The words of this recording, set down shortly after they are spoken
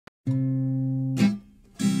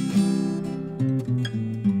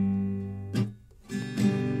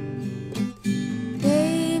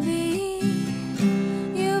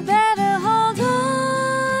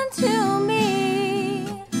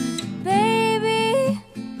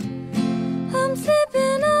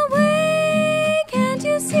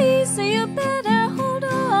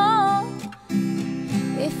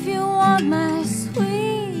My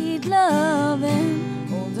sweet loving,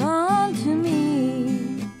 hold on to me.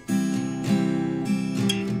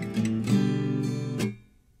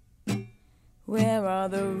 Where are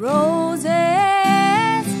the roses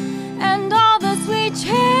and all the sweet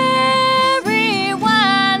cherry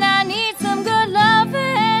wine? I need some good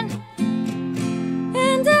loving,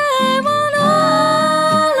 and I want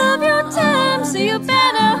all of your time, so you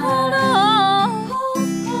better hold on,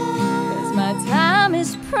 'cause my time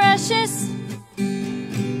is precious.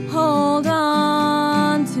 Hold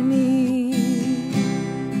on to me.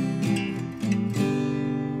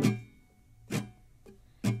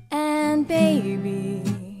 And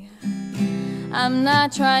baby, I'm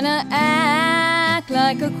not trying to act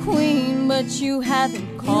like a queen, but you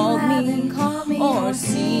haven't called me or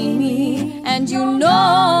seen me, and you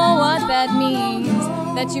know what that means,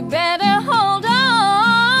 that you better hold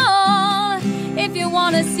on if you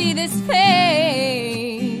want to see this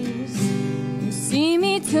face. See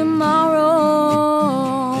me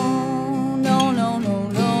tomorrow. No, no, no,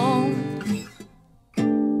 no.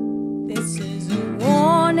 This is a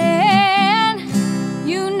warning.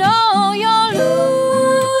 You know you're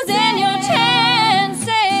losing your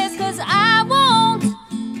chances, 'cause I won't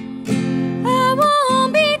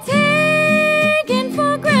be taken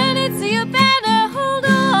for granted, so you better hold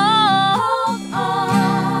on,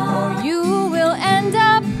 or you will end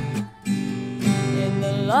up in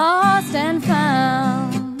the lost and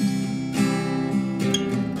found.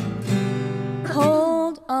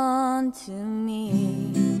 Hold on to me,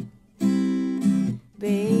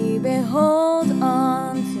 baby, hold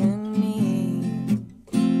on to me,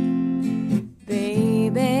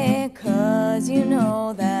 baby, 'cause you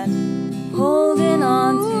know that holding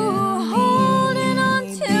on to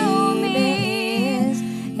me is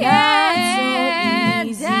not so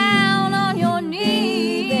easy. Down on your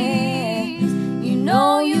knees, you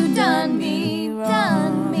know you done me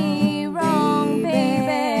wrong,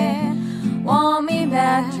 baby. Want me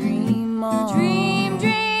back?